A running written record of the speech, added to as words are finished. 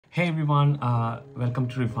Hey everyone, welcome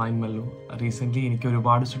to Refine Mallu. Recently, എനിക്ക്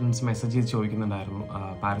ഒരുപാട് students message ചെയ്ത് ചോദിക്കുന്നുണ്ടായിരുന്നു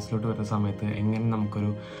പാരീസിലോട്ട് വരുന്ന സമയത്ത് എങ്ങനെ നമുക്കൊരു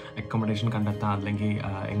അക്കോമഡേഷൻ കണ്ടെത്താം അല്ലെങ്കിൽ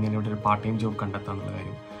എങ്ങനെ ഇവിടെ ഒരു പാർട്ട് ടൈം ജോബ് കണ്ടെത്താം എന്നുള്ള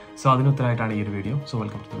കാര്യം. സോ അതിനുത്തരമായിട്ടാണ് ഈ ഒരു video. So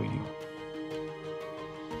welcome to the video.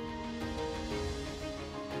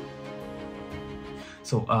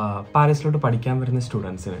 So പാരീസിലോട്ട് പഠിക്കാൻ വരുന്ന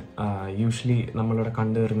സ്റ്റുഡൻസിന് യൂഷ്വലി നമ്മളിവിടെ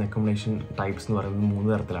കണ്ടുവരുന്ന അക്കോമഡേഷൻ ടൈപ്സ് എന്ന് പറയുന്നത്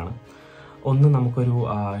 3 തരത്തിലാണ്. ഒന്ന് നമുക്കൊരു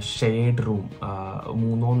ഷെയർഡ് റൂം,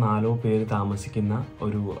 3-4 പേര് താമസിക്കുന്ന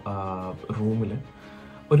ഒരു റൂമിൽ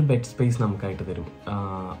ഒരു ബെഡ് സ്പേസ് നമുക്കായിട്ട് തരും.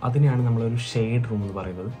 അതിനെയാണ് നമ്മളൊരു ഷെയർഡ് റൂം എന്ന്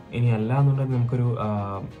പറയുന്നത്. ഇനി അല്ല എന്നുണ്ടെങ്കിൽ നമുക്കൊരു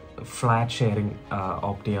ഫ്ലാറ്റ് ഷെയറിങ്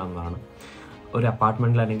ഓപ്റ്റ് ചെയ്യാവുന്നതാണ്. ഒരു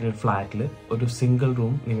അപ്പാർട്ട്മെൻറ്റിൽ അല്ലെങ്കിൽ ഒരു ഫ്ലാറ്റിൽ ഒരു സിംഗിൾ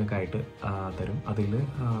റൂം നിങ്ങൾക്കായിട്ട് തരും. അതിൽ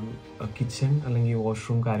കിച്ചൺ അല്ലെങ്കിൽ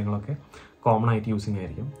വാഷ്റൂം കാര്യങ്ങളൊക്കെ കോമൺ ആയിട്ട് യൂസിങ്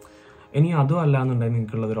ആയിരിക്കും. ഇനി അതും അല്ല എന്നുണ്ടെങ്കിൽ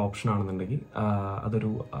നിങ്ങൾക്കുള്ളതൊരു ഓപ്ഷൻ ആണെന്നുണ്ടെങ്കിൽ അതൊരു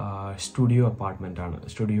സ്റ്റുഡിയോ അപ്പാർട്ട്മെൻ്റ് ആണ്.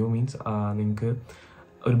 സ്റ്റുഡിയോ മീൻസ് നിങ്ങൾക്ക്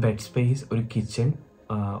ഒരു ബെഡ് സ്പേസ്, ഒരു കിച്ചൺ,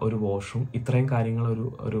 ഒരു വാഷ്റൂം, ഇത്രയും കാര്യങ്ങൾ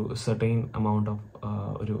ഒരു സെർട്ടൈൻ എമൗണ്ട് ഓഫ്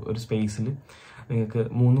ഒരു സ്പേസിൽ നിങ്ങൾക്ക്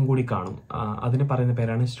 3 കൂടി കാണും. അതിന് പറയുന്ന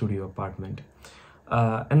പേരാണ് സ്റ്റുഡിയോ അപ്പാർട്ട്മെൻറ്റ്.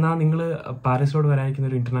 എന്നാൽ നിങ്ങൾ പാരീസിലോട്ട്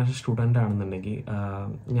വരാനിരിക്കുന്ന ഒരു ഇൻ്റർനാഷണൽ സ്റ്റുഡൻ്റ് ആണെന്നുണ്ടെങ്കിൽ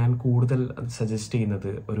ഞാൻ കൂടുതൽ സജസ്റ്റ്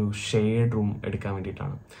ചെയ്യുന്നത് ഒരു ഷെയർഡ് റൂം എടുക്കാൻ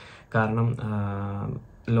വേണ്ടിയിട്ടാണ്. കാരണം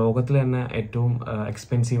ലോകത്തിൽ തന്നെ ഏറ്റവും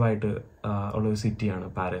എക്സ്പെൻസീവായിട്ട് ഉള്ളൊരു സിറ്റിയാണ്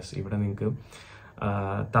പാരീസ്. ഇവിടെ നിങ്ങൾക്ക്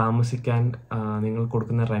താമസിക്കാൻ നിങ്ങൾ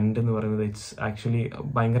കൊടുക്കുന്ന റെൻ്റ് എന്ന് പറയുന്നത് ഇറ്റ്സ് ആക്ച്വലി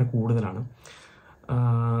ഭയങ്കര കൂടുതലാണ്.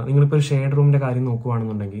 നിങ്ങളിപ്പോൾ ഒരു ഷെയർഡ് റൂമിൻ്റെ കാര്യം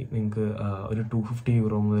നോക്കുകയാണെന്നുണ്ടെങ്കിൽ നിങ്ങൾക്ക് ഒരു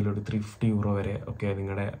 €250 മുതൽ ഒരു €350 വരെ ഒക്കെ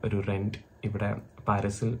നിങ്ങളുടെ ഒരു റെൻറ്റ് ഇവിടെ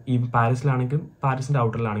പാരീസിലാണെങ്കിലും പാരീസിൻ്റെ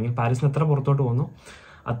ഔട്ടറിലാണെങ്കിൽ പാരീസിന് എത്ര പുറത്തോട്ട് പോകുന്നു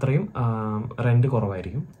അത്രയും റെൻറ്റ്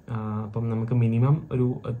കുറവായിരിക്കും. അപ്പം നമുക്ക് മിനിമം ഒരു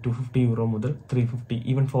 €250 മുതൽ €350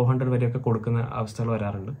 ഈവൻ $400 വരെയൊക്കെ കൊടുക്കുന്ന അവസ്ഥകൾ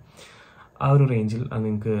വരാറുണ്ട്. ആ ഒരു റേഞ്ചിൽ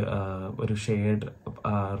നിങ്ങൾക്ക് ഒരു ഷെയർഡ്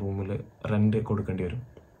റൂമിൽ റെൻറ്റ് കൊടുക്കേണ്ടി വരും.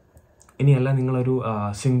 ഇനിയല്ല നിങ്ങളൊരു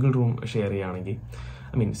സിംഗിൾ റൂം ഷെയർ ചെയ്യുകയാണെങ്കിൽ,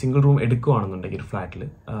 സിംഗിൾ റൂം എടുക്കുകയാണെന്നുണ്ടെങ്കിൽ ഒരു ഫ്ലാറ്റിൽ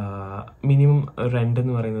മിനിമം റെൻറ്റ്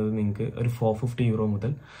എന്ന് പറയുന്നത് നിങ്ങൾക്ക് ഒരു €450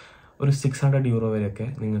 മുതൽ ഒരു €600 വരെയൊക്കെ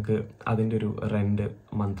നിങ്ങൾക്ക് അതിൻ്റെ ഒരു റെൻറ്റ്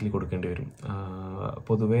മന്ത്ലി കൊടുക്കേണ്ടി വരും.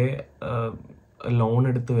 പൊതുവേ ലോൺ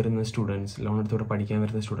എടുത്ത് വരുന്ന സ്റ്റുഡൻസ്, ലോൺ എടുത്തോടെ പഠിക്കാൻ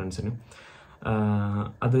വരുന്ന സ്റ്റുഡൻസിന്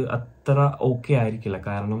അത് അത്ര ഓക്കെ ആയിരിക്കില്ല.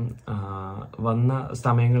 കാരണം വന്ന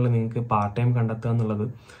സമയങ്ങളിൽ നിങ്ങൾക്ക് പാർട്ട് ടൈം കണ്ടെത്തുക എന്നുള്ളത്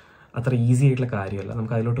അത്ര ഈസി ആയിട്ടുള്ള കാര്യമല്ല.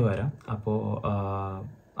 നമുക്ക് അതിലോട്ട് വരാം. അപ്പോൾ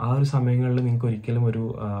ആ ഒരു സമയങ്ങളിൽ നിങ്ങൾക്ക് ഒരിക്കലും ഒരു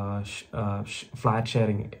ഫ്ലാറ്റ്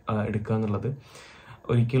ഷെയറിങ് എടുക്കുക എന്നുള്ളത്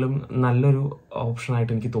ഒരിക്കലും നല്ലൊരു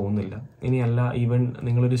ഓപ്ഷനായിട്ട് എനിക്ക് തോന്നുന്നില്ല. ഇനിയല്ല ഈവൻ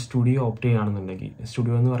നിങ്ങളൊരു സ്റ്റുഡിയോ ഓപ്റ്റ് ചെയ്യുകയാണെന്നുണ്ടെങ്കിൽ,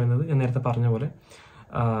 സ്റ്റുഡിയോ എന്ന് പറയുന്നത് ഞാൻ നേരത്തെ പറഞ്ഞ പോലെ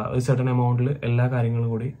ഒരു സെർട്ടൺ എമൗണ്ടിൽ എല്ലാ കാര്യങ്ങളും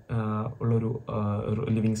കൂടി ഉള്ളൊരു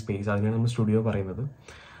ലിവിങ് സ്പേസ്, അതിനാണ് നമ്മൾ സ്റ്റുഡിയോ പറയുന്നത്.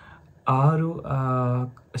 ആ ഒരു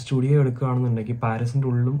സ്റ്റുഡിയോ എടുക്കുകയാണെന്നുണ്ടെങ്കിൽ പാരീസിൻ്റെ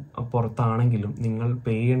ഉള്ളിലും പുറത്താണെങ്കിലും നിങ്ങൾ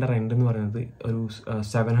പേ ചെയ്യേണ്ട റെൻ്റ് എന്ന് പറയുന്നത് ഒരു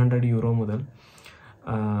 €700 മുതൽ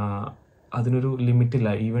അതിനൊരു ലിമിറ്റില്ല.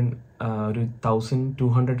 ഈവൻ ഒരു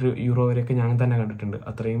 €1200 വരെയൊക്കെ ഞാൻ തന്നെ കണ്ടിട്ടുണ്ട്.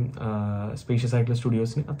 അത്രയും സ്പേഷ്യസ് ആയിട്ടുള്ള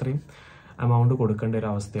സ്റ്റുഡിയോസിന് അത്രയും എമൗണ്ട് കൊടുക്കേണ്ട ഒരു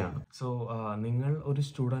അവസ്ഥയാണ്. സോ നിങ്ങൾ ഒരു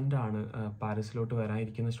സ്റ്റുഡൻ്റ് ആണ്, പാരീസിലോട്ട്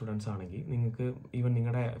വരാനിരിക്കുന്ന സ്റ്റുഡൻസ് ആണെങ്കിൽ നിങ്ങൾക്ക് ഈവൻ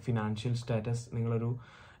നിങ്ങളുടെ ഫിനാൻഷ്യൽ സ്റ്റാറ്റസ്, നിങ്ങളൊരു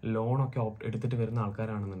ലോണൊക്കെ എടുത്തിട്ട് വരുന്ന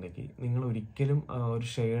ആൾക്കാരാണെന്നുണ്ടെങ്കിൽ നിങ്ങൾ ഒരിക്കലും ഒരു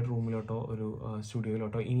ഷെയർഡ് റൂമിലോട്ടോ ഒരു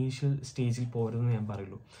സ്റ്റുഡിയോയിലോട്ടോ ഇനീഷ്യൽ സ്റ്റേജിൽ പോരുതെന്ന് ഞാൻ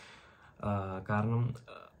പറയുള്ളൂ. കാരണം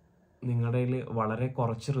നിങ്ങളുടെ കയ്യിൽ വളരെ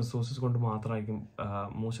കുറച്ച് റിസോഴ്സസ് കൊണ്ട് മാത്രമായിരിക്കും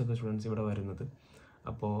മോസ്റ്റ് ഓഫ് ദ സ്റ്റുഡൻസ് ഇവിടെ വരുന്നത്.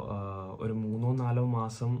 അപ്പോൾ ഒരു 3-4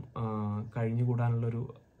 മാസം കഴിഞ്ഞുകൂടാനുള്ളൊരു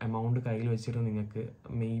എമൗണ്ട് കയ്യിൽ വെച്ചിട്ട് നിങ്ങൾക്ക്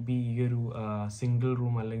മേ ബി ഈ ഒരു സിംഗിൾ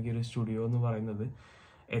റൂം അല്ലെങ്കിൽ ഒരു സ്റ്റുഡിയോ എന്ന് പറയുന്നത്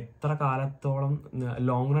എത്ര കാലത്തോളം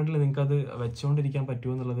ലോങ് റണ്ണിൽ നിങ്ങൾക്കത് വെച്ചുകൊണ്ടിരിക്കാൻ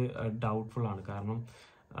പറ്റുമോ എന്നുള്ളത് ഡൗട്ട്ഫുൾ ആണ്. കാരണം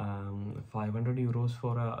 €500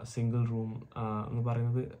 ഫോർ എ സിംഗിൾ റൂം എന്ന്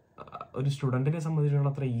പറയുന്നത് ഒരു സ്റ്റുഡൻറ്റിനെ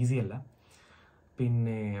സംബന്ധിച്ചിടത്തോളം അത്ര ഈസി അല്ല.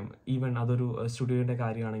 പിന്നെ ഈവൻ അതൊരു സ്റ്റുഡിയോയുടെ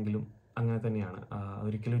കാര്യമാണെങ്കിലും അങ്ങനെ തന്നെയാണ്.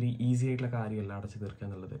 ഒരിക്കലും ഒരു ഈസി ആയിട്ടുള്ള കാര്യമല്ല അടച്ചു തീർക്കുക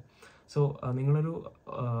എന്നുള്ളത്. സോ നിങ്ങളൊരു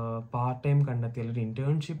പാർട്ട് ടൈം കണ്ടെത്തിയ അല്ലെങ്കിൽ ഒരു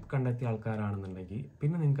ഇൻറ്റേൺഷിപ്പ് കണ്ടെത്തിയ ആൾക്കാരാണെന്നുണ്ടെങ്കിൽ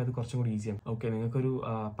പിന്നെ നിങ്ങൾക്ക് അത് കുറച്ചും കൂടി ഈസിയാണ്. ഓക്കെ, നിങ്ങൾക്കൊരു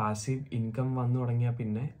പാസീവ് ഇൻകം വന്നു തുടങ്ങിയാൽ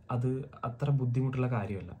പിന്നെ അത് അത്ര ബുദ്ധിമുട്ടുള്ള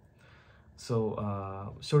കാര്യമല്ല. സോ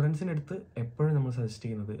സ്റ്റുഡൻസിൻ്റെ അടുത്ത് എപ്പോഴും നമ്മൾ സജസ്റ്റ്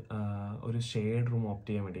ചെയ്യുന്നത് ഒരു ഷെയർഡ് റൂം ഓപ്റ്റ്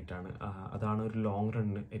ചെയ്യാൻ വേണ്ടിയിട്ടാണ്. അതാണ് ഒരു ലോങ്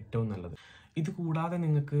റണ്ണിന് ഏറ്റവും നല്ലത്. ഇത് കൂടാതെ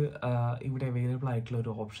നിങ്ങൾക്ക് ഇവിടെ അവൈലബിൾ ആയിട്ടുള്ള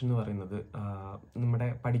ഒരു ഓപ്ഷൻ എന്ന് പറയുന്നത് നമ്മുടെ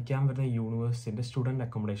പഠിക്കാൻ വരുന്ന യൂണിവേഴ്സിറ്റിൻ്റെ സ്റ്റുഡൻറ്റ്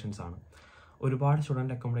അക്കോമഡേഷൻസ് ആണ്. ഒരുപാട്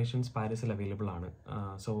സ്റ്റുഡൻറ്റ് അക്കോമഡേഷൻസ് പാരീസിൽ അവൈലബിൾ ആണ്.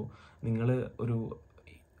 സോ നിങ്ങൾ ഒരു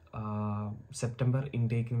സെപ്റ്റംബർ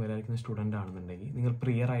ഇൻടേക്കിന് വരാനിരിക്കുന്ന സ്റ്റുഡൻ്റ് ആണെന്നുണ്ടെങ്കിൽ നിങ്ങൾ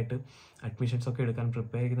പ്രിയറായിട്ട് അഡ്മിഷൻസ് ഒക്കെ എടുക്കാൻ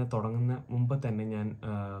പ്രിപ്പയർ ചെയ്യുന്ന തുടങ്ങുന്ന മുമ്പ് തന്നെ ഞാൻ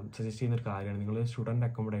സജസ്റ്റ് ചെയ്യുന്നൊരു കാര്യമാണ് നിങ്ങൾ സ്റ്റുഡൻറ്റ്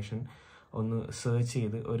അക്കോമഡേഷൻ ഒന്ന് സെർച്ച്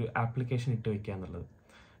ചെയ്ത് ഒരു ആപ്ലിക്കേഷൻ ഇട്ട് വയ്ക്കുക എന്നുള്ളത്.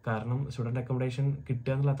 കാരണം സ്റ്റുഡൻറ്റ് അക്കോമഡേഷൻ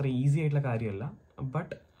കിട്ടുക എന്നുള്ള അത്ര ഈസി ആയിട്ടുള്ള കാര്യമല്ല.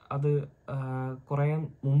 ബട്ട് അത് കുറേ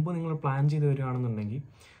മുമ്പ് നിങ്ങൾ പ്ലാൻ ചെയ്ത് വരികയാണെന്നുണ്ടെങ്കിൽ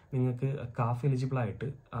നിങ്ങൾക്ക് കാഫ് എലിജിബിളായിട്ട്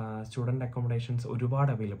സ്റ്റുഡൻറ്റ് അക്കോമഡേഷൻസ്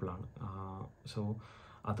ഒരുപാട് അവൈലബിൾ ആണ്. സോ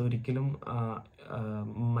അതൊരിക്കലും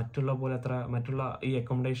മറ്റുള്ള ഈ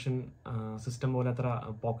അക്കോമഡേഷൻ സിസ്റ്റം പോലെ അത്ര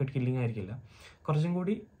പോക്കറ്റ് കില്ലിംഗ് ആയിരിക്കില്ല. കുറച്ചും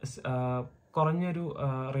കൂടി കുറഞ്ഞൊരു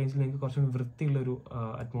റേഞ്ചിൽ നിങ്ങൾക്ക് കുറച്ചും വൃത്തിയുള്ളൊരു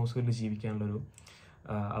അറ്റ്മോസ്ഫിയറിൽ ജീവിക്കാനുള്ളൊരു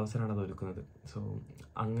അവസരമാണ് അത് ഒരുക്കുന്നത്. സോ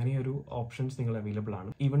അങ്ങനെയൊരു ഓപ്ഷൻസ് നിങ്ങൾ അവൈലബിൾ ആണ്.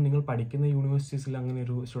 ഈവൻ നിങ്ങൾ പഠിക്കുന്ന യൂണിവേഴ്സിറ്റീസിൽ അങ്ങനെ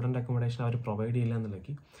ഒരു സ്റ്റുഡൻറ്റ് അക്കോമഡേഷൻ അവർ പ്രൊവൈഡ് ചെയ്യില്ല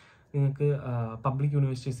എന്നുണ്ടെങ്കിൽ നിങ്ങൾക്ക് പബ്ലിക്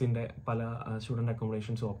യൂണിവേഴ്സിറ്റീസിൻ്റെ പല സ്റ്റുഡൻറ്റ്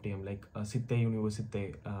അക്കോമഡേഷൻസ് ഓപ്റ്റ് ചെയ്യാം. ലൈക്ക് സിത്തെ യൂണിവേഴ്സിറ്റി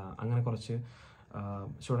അങ്ങനെ കുറച്ച്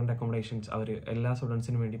സ്റ്റുഡൻറ്റ് അക്കോമഡേഷൻസ് അവർ എല്ലാ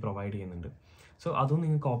സ്റ്റുഡൻസിനും വേണ്ടി പ്രൊവൈഡ് ചെയ്യുന്നുണ്ട്. സോ അതും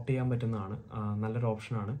നിങ്ങൾക്ക് ഓപ്റ്റ് ചെയ്യാൻ പറ്റുന്നതാണ്, നല്ലൊരു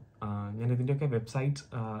ഓപ്ഷനാണ്. ഞാൻ ഇതിൻ്റെയൊക്കെ വെബ്സൈറ്റ്സ്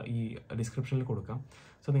ഈ ഡിസ്ക്രിപ്ഷനിൽ കൊടുക്കാം.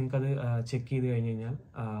 സോ നിങ്ങൾക്കത് ചെക്ക് ചെയ്ത് കഴിഞ്ഞ് കഴിഞ്ഞാൽ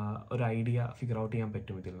ഒരു ഐഡിയ ഫിഗർ ഔട്ട് ചെയ്യാൻ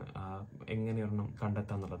പറ്റും ഇതിൽ നിന്ന് എങ്ങനെ ഒരെണ്ണം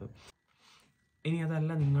കണ്ടെത്താന്നുള്ളത്. ഇനി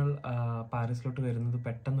അതല്ല, നിങ്ങൾ പാരീസിലോട്ട് വരുന്നത്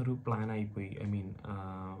പെട്ടെന്നൊരു പ്ലാൻ ആയിപ്പോയി,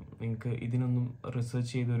 നിങ്ങൾക്ക് ഇതിനൊന്നും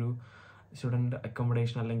റിസർച്ച് ചെയ്തൊരു സ്റ്റുഡൻറ്റ്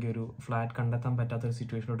അക്കോമഡേഷൻ അല്ലെങ്കിൽ ഒരു ഫ്ലാറ്റ് കണ്ടെത്താൻ പറ്റാത്തൊരു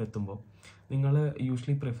സിറ്റുവേഷനോട് എത്തുമ്പോൾ നിങ്ങൾ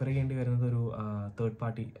യൂഷ്വലി പ്രിഫർ ചെയ്യേണ്ടി വരുന്നത് ഒരു തേർഡ്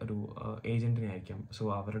പാർട്ടി ഒരു ഏജൻറ്റിനെ ആയിരിക്കാം. സോ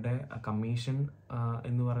അവരുടെ കമ്മീഷൻ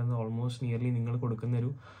എന്ന് പറയുന്നത് ഓൾമോസ്റ്റ് നിയർലി നിങ്ങൾ കൊടുക്കുന്ന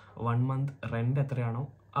ഒരു 1 month റെൻറ്റ് എത്രയാണോ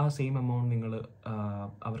ആ സെയിം എമൗണ്ട് നിങ്ങൾ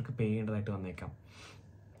അവർക്ക് പേ ചെയ്യേണ്ടതായിട്ട് വന്നേക്കാം.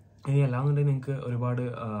 ഇനി അല്ലാന്നുണ്ടെങ്കിൽ നിങ്ങൾക്ക് ഒരുപാട്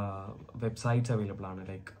വെബ്സൈറ്റ്സ് അവൈലബിൾ ആണ്.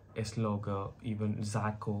 ലൈക്ക് SELOGER, ഈവൻ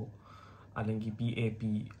സാക്കോ അല്ലെങ്കിൽ PAP,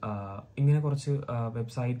 ഇങ്ങനെ കുറച്ച്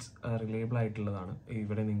വെബ്സൈറ്റ്സ് റിലയബിൾ ആയിട്ടുള്ളതാണ്.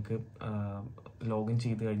 ഇവിടെ നിങ്ങൾക്ക് ലോഗിൻ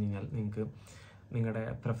ചെയ്ത് കഴിഞ്ഞ് കഴിഞ്ഞാൽ നിങ്ങൾക്ക് നിങ്ങളുടെ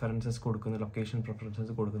പ്രിഫറൻസസ് കൊടുക്കുന്ന ലൊക്കേഷൻ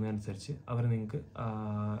പ്രിഫറൻസസ് കൊടുക്കുന്നതനുസരിച്ച് അവർ നിങ്ങൾക്ക്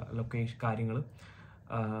കാര്യങ്ങൾ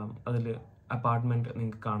അതിൽ അപ്പാർട്ട്മെൻറ്റ്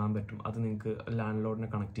നിങ്ങൾക്ക് കാണാൻ പറ്റും. അത് നിങ്ങൾക്ക് ലാൻഡ് ലോഡിനെ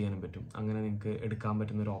കണക്ട് ചെയ്യാനും പറ്റും. അങ്ങനെ നിങ്ങൾക്ക് എടുക്കാൻ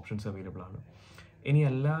പറ്റുന്ന ഒരു ഓപ്ഷൻസ് അവൈലബിൾ ആണ്. ഇനി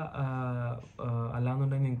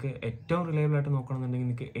അല്ലാന്നുണ്ടെങ്കിൽ നിങ്ങൾക്ക് ഏറ്റവും റിലയബിൾ ആയിട്ട് നോക്കണമെന്നുണ്ടെങ്കിൽ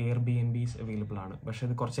നിങ്ങൾക്ക് Airbnbs അവൈലബിൾ ആണ്. പക്ഷേ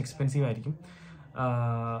അത് കുറച്ച് എക്സ്പെൻസീവ് ആയിരിക്കും.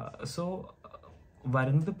 സോ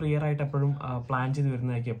വരുന്നത് പ്രിയർ ആയിട്ട് എപ്പോഴും പ്ലാൻ ചെയ്ത്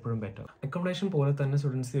വരുന്നതായിരിക്കും എപ്പോഴും ബെറ്റർ. അക്കോമഡേഷൻ പോലെ തന്നെ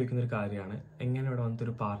സ്റ്റുഡൻസ് ചോദിക്കുന്ന ഒരു കാര്യമാണ് എങ്ങനെ ഇവിടെ വന്നിട്ട്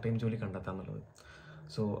ഒരു പാർട്ട് ടൈം ജോലി കണ്ടെത്താന്നുള്ളത്.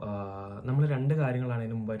 സോ നമ്മൾ 2 കാര്യങ്ങളാണ്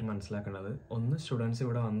ഇതിന് മുമ്പായിട്ട് മനസ്സിലാക്കേണ്ടത്. ഒന്ന്, സ്റ്റുഡൻസ്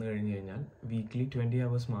ഇവിടെ വന്നു കഴിഞ്ഞ് കഴിഞ്ഞാൽ വീക്ക്ലി 20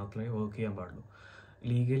 hours മാത്രമേ വർക്ക് ചെയ്യാൻ പാടുള്ളൂ.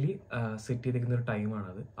 ലീഗലി സെറ്റ് ചെയ്തിരിക്കുന്ന ഒരു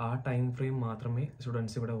ടൈമാണത്. ആ ടൈം ഫ്രെയിം മാത്രമേ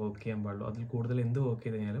സ്റ്റുഡൻസ് ഇവിടെ വർക്ക് ചെയ്യാൻ പാടുള്ളൂ. അതിൽ കൂടുതൽ എന്ത് വർക്ക്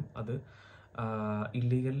ചെയ്ത് കഴിഞ്ഞാലും അത്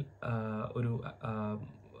ഇല്ലീഗൽ ഒരു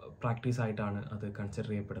പ്രാക്ടീസ് ആയിട്ടാണ് അത് കൺസിഡർ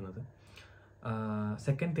ചെയ്യപ്പെടുന്നത്.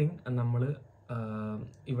 സെക്കൻഡ് തിങ്, നമ്മൾ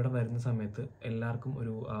ഇവിടെ വരുന്ന സമയത്ത് എല്ലാവർക്കും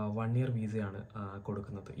ഒരു 1 year വിസയാണ്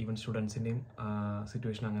കൊടുക്കുന്നത്. ഈവൻ സ്റ്റുഡൻസിൻ്റെയും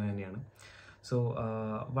സിറ്റുവേഷൻ അങ്ങനെ തന്നെയാണ്. സോ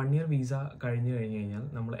 1 year വിസ കഴിഞ്ഞ് കഴിഞ്ഞാൽ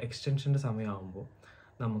നമ്മൾ എക്സ്റ്റൻഷൻ്റെ സമയമാകുമ്പോൾ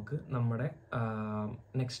നമുക്ക് നമ്മുടെ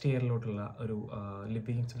നെക്സ്റ്റ് ഇയറിലോട്ടുള്ള ഒരു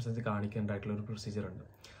ലിവിങ് എക്സ്പെൻസസ് കാണിക്കേണ്ടതായിട്ടുള്ള ഒരു പ്രൊസീജിയർ ഉണ്ട്.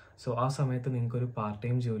 സോ ആ സമയത്ത് നിങ്ങൾക്കൊരു പാർട്ട്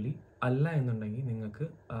ടൈം ജോലി അല്ല എന്നുണ്ടെങ്കിൽ നിങ്ങൾക്ക്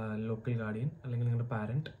ലോക്കൽ ഗാർഡിയൻ അല്ലെങ്കിൽ നിങ്ങളുടെ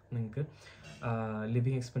പാരൻറ്റ് നിങ്ങൾക്ക്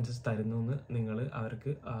ലിവിങ് എക്സ്പെൻസസ് തരുന്നു എന്ന് നിങ്ങൾ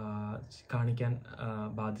അവർക്ക് കാണിക്കാൻ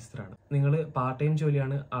ബാധ്യസ്ഥരാണ്. നിങ്ങൾ പാർട്ട് ടൈം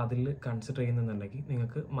ജോലിയാണ് അതിൽ കൺസിഡർ ചെയ്യുന്നുണ്ടെങ്കിൽ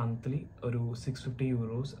നിങ്ങൾക്ക് മന്ത്ലി ഒരു 650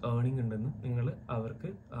 euros ഏർണിംഗ് ഉണ്ടെന്ന് നിങ്ങൾ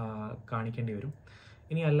അവർക്ക് കാണിക്കേണ്ടി വരും.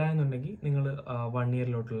 ഇനി അല്ല എന്നുണ്ടെങ്കിൽ നിങ്ങൾ 1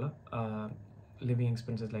 yearലോട്ടുള്ള ലിവിങ്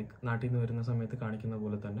എക്സ്പെൻസസ് ലൈക്ക് നാട്ടിൽ നിന്ന് വരുന്ന സമയത്ത് കാണിക്കുന്ന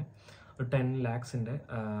പോലെ തന്നെ ഒരു 10 lakhs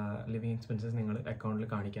ലിവിങ് എക്സ്പെൻസസ് നിങ്ങൾ അക്കൗണ്ടിൽ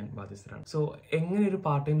കാണിക്കാൻ ബാധ്യസ്ഥരാണ്. സോ എങ്ങനെ ഒരു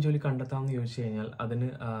പാർട്ട് ടൈം ജോലി കണ്ടെത്താമെന്ന് ചോദിച്ചു കഴിഞ്ഞാൽ അതിന്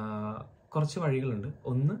കുറച്ച് വഴികളുണ്ട്.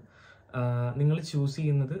 ഒന്ന്, നിങ്ങൾ ചൂസ്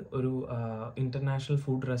ചെയ്യുന്നത് ഒരു ഇൻ്റർനാഷണൽ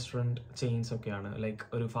ഫുഡ് റെസ്റ്റോറൻറ്റ് ചെയിൻസ് ഒക്കെയാണ്. ലൈക്ക്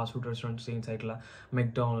ഒരു ഫാസ്റ്റ് ഫുഡ് റെസ്റ്റോറൻറ്റ് ചെയിൻസ് ആയിട്ടുള്ള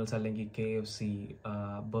മെക്ഡോണൾഡ്സ് അല്ലെങ്കിൽ KFC,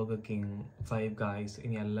 ബർഗർ കിങ്, 5 guys,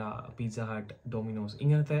 ഇനി അല്ല പിസ്സ ഹട്ട്, ഡൊമിനോസ്,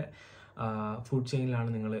 ഇങ്ങനത്തെ ഫുഡ് ചെയിനിലാണ്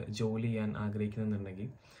നിങ്ങൾ ജോലി ചെയ്യാൻ ആഗ്രഹിക്കുന്നുണ്ടെങ്കിൽ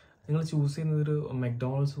നിങ്ങൾ ചൂസ് ചെയ്യുന്നത് ഒരു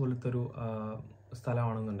മെക്ഡോണൾഡ്സ് പോലത്തെ ഒരു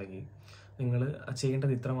സ്ഥലമാണെന്നുണ്ടെങ്കിൽ നിങ്ങൾ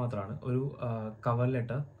ചെയ്യേണ്ടത് ഇത്ര മാത്രമാണ്. ഒരു കവർ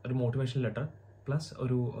ലെറ്റർ, ഒരു മോട്ടിവേഷൻ ലെറ്റർ പ്ലസ്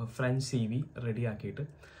ഒരു ഫ്രഞ്ച് CV റെഡിയാക്കിയിട്ട്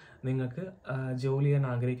നിങ്ങൾക്ക് ജോലി ചെയ്യാൻ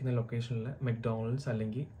ആഗ്രഹിക്കുന്ന ലൊക്കേഷനിൽ മെക്ഡോണൾഡ്സ്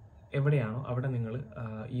അല്ലെങ്കിൽ എവിടെയാണോ അവിടെ നിങ്ങൾ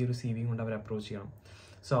ഈ ഒരു CV കൊണ്ട് അവരെ അപ്രോച്ച് ചെയ്യണം.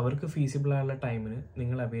 സോ അവർക്ക് ഫീസിബിൾ ആയുള്ള ടൈമിന്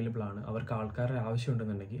നിങ്ങൾ അവൈലബിൾ ആണ്, അവർക്ക് ആൾക്കാരുടെ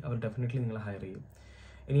ആവശ്യമുണ്ടെന്നുണ്ടെങ്കിൽ അവർ ഡെഫിനറ്റ്ലി നിങ്ങളെ ഹയർ ചെയ്യും.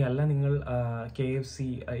 ഇനി അല്ല നിങ്ങൾ KFC,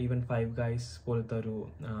 ഈവൻ 5 guys പോലത്തെ ഒരു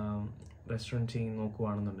റെസ്റ്റോറൻറ്റ് ചെയിൻ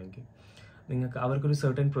നോക്കുകയാണെന്നുണ്ടെങ്കിൽ നിങ്ങൾക്ക് അവർക്കൊരു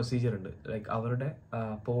സെർട്ടൻ പ്രൊസീജിയർ ഉണ്ട്. ലൈക്ക് അവരുടെ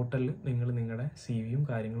പോർട്ടലിൽ നിങ്ങൾ നിങ്ങളുടെ CVയും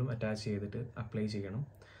കാര്യങ്ങളും അറ്റാച്ച് ചെയ്തിട്ട് അപ്ലൈ ചെയ്യണം.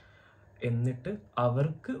 എന്നിട്ട്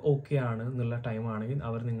അവർക്ക് ഓക്കെ ആണ് എന്നുള്ള ടൈം ആണെങ്കിൽ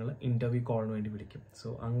അവർ നിങ്ങൾ ഇൻ്റർവ്യൂ കോളിന് വേണ്ടി വിളിക്കും. സോ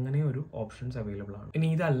അങ്ങനെ ഒരു ഓപ്ഷൻസ് അവൈലബിൾ ആണ്. ഇനി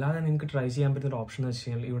ഇതല്ലാതെ നിങ്ങൾക്ക് ട്രൈ ചെയ്യാൻ പറ്റുന്ന ഒരു ഓപ്ഷൻ എന്ന് വെച്ച്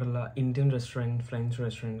കഴിഞ്ഞാൽ ഇവിടെയുള്ള Indian restaurant, French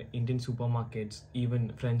restaurant, Indian super markets, even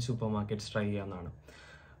French super markets try ചെയ്യാവുന്നതാണ്.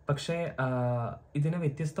 പക്ഷേ ഇതിനെ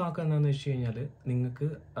വ്യത്യസ്തമാക്കുക എന്താണെന്ന് വെച്ച് കഴിഞ്ഞാൽ നിങ്ങൾക്ക്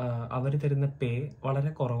അവർ തരുന്ന പേ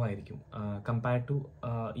വളരെ കുറവായിരിക്കും കമ്പയർഡ് ടു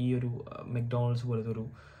ഈ ഒരു മെക്ഡോണൾഡ്സ് പോലത്തെ ഒരു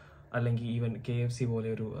അല്ലെങ്കിൽ ഈവൻ KFC പോലെ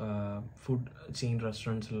ഒരു ഫുഡ് ചെയിൻ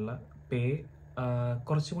റെസ്റ്റോറൻറ്റ്സിലുള്ള പേ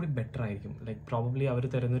കുറച്ചുകൂടി ബെറ്റർ ആയിരിക്കും. ലൈക്ക് പ്രോബബ്ലി അവർ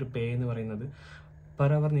തരുന്നൊരു പേ എന്ന് പറയുന്നത്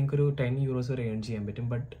പെർ അവർ നിങ്ങൾക്കൊരു €10 വരെ ഏൺ ചെയ്യാൻ പറ്റും.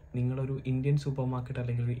 ബട്ട് നിങ്ങളൊരു ഇന്ത്യൻ സൂപ്പർ മാർക്കറ്റ്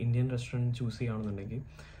അല്ലെങ്കിൽ ഒരു ഇന്ത്യൻ റെസ്റ്റോറൻറ്റ് ചൂസ് ചെയ്യുകയാണെന്നുണ്ടെങ്കിൽ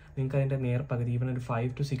നിങ്ങൾക്ക് അതിൻ്റെ നേർ പകുതി ഈവൻ ഒരു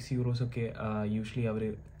 €5 to €6 ഒക്കെ യൂഷ്വലി അവർ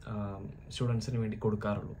സ്റ്റുഡൻസിന് വേണ്ടി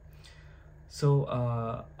കൊടുക്കാറുള്ളൂ. സോ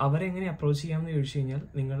അവരെ എങ്ങനെ അപ്രോച്ച് ചെയ്യാമെന്ന് ചോദിച്ചു കഴിഞ്ഞാൽ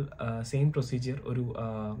നിങ്ങൾ സെയിം പ്രൊസീജിയർ ഒരു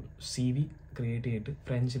CV ക്രിയേറ്റ് ചെയ്തിട്ട്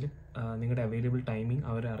ഫ്രഞ്ചിൽ നിങ്ങളുടെ അവൈലബിൾ ടൈമിംഗ്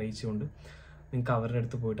അവരെ അറിയിച്ചുകൊണ്ട് നിങ്ങൾക്ക് അവരുടെ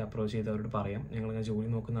അടുത്ത് പോയിട്ട് അപ്രോച്ച് ചെയ്ത് അവരോട് പറയാം ഞങ്ങളിങ്ങനെ ജോലി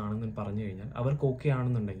നോക്കുന്നതാണെന്ന് പറഞ്ഞു കഴിഞ്ഞാൽ അവർക്ക് ഓക്കെ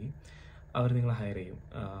ആണെന്നുണ്ടെങ്കിൽ അവർ നിങ്ങളെ ഹയർ ചെയ്യും.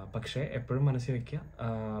 പക്ഷേ എപ്പോഴും മനസ്സിൽ വയ്ക്കുക,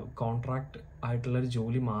 കോൺട്രാക്ട് ആയിട്ടുള്ളൊരു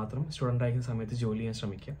ജോലി മാത്രം സ്റ്റുഡൻ്റ് ആയിരിക്കുന്ന സമയത്ത് ജോലി ചെയ്യാൻ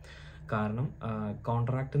ശ്രമിക്കുക. കാരണം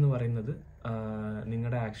കോൺട്രാക്ട് എന്ന് പറയുന്നത്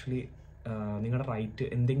നിങ്ങളുടെ ആക്ച്വലി നിങ്ങളുടെ റൈറ്റ്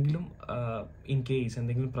എന്തെങ്കിലും ഇൻ കേസ്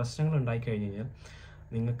എന്തെങ്കിലും പ്രശ്നങ്ങൾ ഉണ്ടായിക്കഴിഞ്ഞ് കഴിഞ്ഞാൽ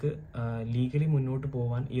നിങ്ങൾക്ക് ലീഗലി മുന്നോട്ട്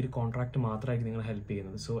പോകാൻ ഈ ഒരു കോൺട്രാക്ട് മാത്രമായിരിക്കും നിങ്ങളെ ഹെൽപ്പ്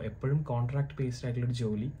ചെയ്യുന്നത്. സോ എപ്പോഴും കോൺട്രാക്ട് ബേസ്ഡ് ആയിട്ടുള്ളൊരു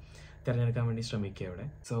ജോലി തിരഞ്ഞെടുക്കാൻ വേണ്ടി ശ്രമിക്കുക ഇവിടെ.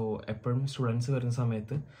 സോ എപ്പോഴും സ്റ്റുഡൻസ് വരുന്ന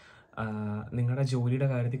സമയത്ത് നിങ്ങളുടെ ജോലിയുടെ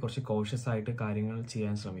കാര്യത്തിൽ കുറച്ച് കോഷ്യസ് ആയിട്ട് കാര്യങ്ങൾ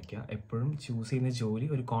ചെയ്യാൻ ശ്രമിക്കുക. എപ്പോഴും ചൂസ് ചെയ്യുന്ന ജോലി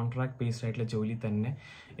ഒരു കോൺട്രാക്ട് ബേസ്ഡ് ആയിട്ടുള്ള ജോലി തന്നെ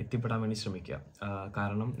എത്തിപ്പെടാൻ വേണ്ടി ശ്രമിക്കുക.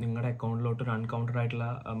 കാരണം നിങ്ങളുടെ അക്കൗണ്ടിലോട്ട് ഒരു അൺകൗണ്ടഡ് ആയിട്ടുള്ള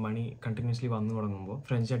മണി കണ്ടിന്യൂസ്ലി വന്നു തുടങ്ങുമ്പോൾ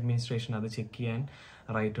ഫ്രഞ്ച് അഡ്മിനിസ്ട്രേഷൻ അത് ചെക്ക് ചെയ്യാൻ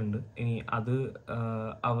റൈറ്റ് ഉണ്ട്. ഇനി അത്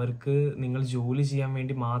അവർക്ക് നിങ്ങൾ ജോലി ചെയ്യാൻ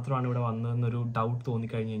വേണ്ടി മാത്രമാണ് ഇവിടെ വന്നതെന്നൊരു ഡൗട്ട്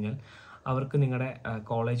തോന്നിക്കഴിഞ്ഞ് കഴിഞ്ഞാൽ അവർക്ക് നിങ്ങളുടെ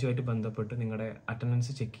കോളേജുമായിട്ട് ബന്ധപ്പെട്ട് നിങ്ങളുടെ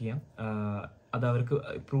അറ്റൻഡൻസ് ചെക്ക് ചെയ്യാം. അത് അവർക്ക്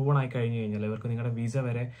പ്രൂവൺ ആയി കഴിഞ്ഞ് കഴിഞ്ഞാൽ അവർക്ക് നിങ്ങളുടെ വിസ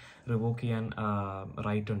വരെ റിവോക്ക് ചെയ്യാൻ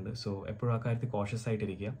റൈറ്റ് ഉണ്ട്. സോ എപ്പോഴും ആ കാര്യത്തിൽ കോഷ്യസ്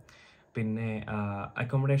ആയിട്ടിരിക്കുക. പിന്നെ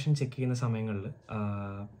അക്കോമഡേഷൻ ചെക്ക് ചെയ്യുന്ന സമയങ്ങളിൽ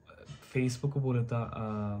ഫേസ്ബുക്ക് പോലത്തെ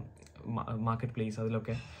മാർക്കറ്റ് പ്ലേസ്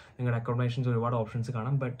അതിലൊക്കെ നിങ്ങളുടെ അക്കോമഡേഷൻസ് ഒരുപാട് ഓപ്ഷൻസ്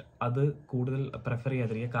കാണാം. ബട്ട് അത് കൂടുതൽ പ്രിഫർ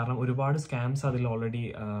ചെയ്യാതിരിക്കുക. കാരണം ഒരുപാട് സ്കാംസ് അതിൽ ഓൾറെഡി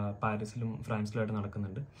പാരീസിലും ഫ്രാൻസിലുമായിട്ട്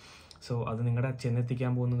നടക്കുന്നുണ്ട്. സോ അത് നിങ്ങളുടെ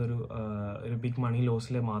ചെന്നെത്തിക്കാൻ പോകുന്നത് ഒരു ബിഗ് മണി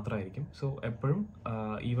ലോസിൽ മാത്രമായിരിക്കും. സോ എപ്പോഴും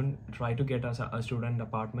even try to get A student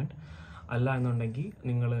apartment. അല്ല എന്നുണ്ടെങ്കിൽ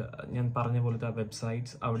നിങ്ങൾ ഞാൻ പറഞ്ഞ പോലത്തെ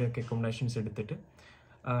വെബ്സൈറ്റ്സ് അവിടെയൊക്കെ അക്കോമഡേഷൻസ് എടുത്തിട്ട്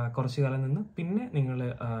കുറച്ച് കാലം നിന്ന് പിന്നെ നിങ്ങൾ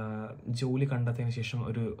ജോലി കണ്ടെത്തിയതിന് ശേഷം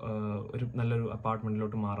ഒരു നല്ലൊരു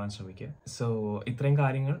അപ്പാർട്ട്മെൻറ്റിലോട്ട് മാറാൻ ശ്രമിക്കുക. സോ ഇത്രയും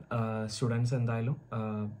കാര്യങ്ങൾ സ്റ്റുഡൻസ് എന്തായാലും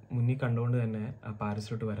മുന്നിൽ കണ്ടുകൊണ്ട് തന്നെ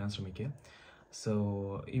പാരീസിലോട്ട് വരാൻ ശ്രമിക്കുക. സോ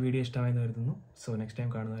ഈ വീഡിയോ ഇഷ്ടമായെന്ന് കരുതുന്നു. സോ നെക്സ്റ്റ്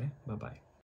ടൈം കാണുന്നവരെ ബൈ.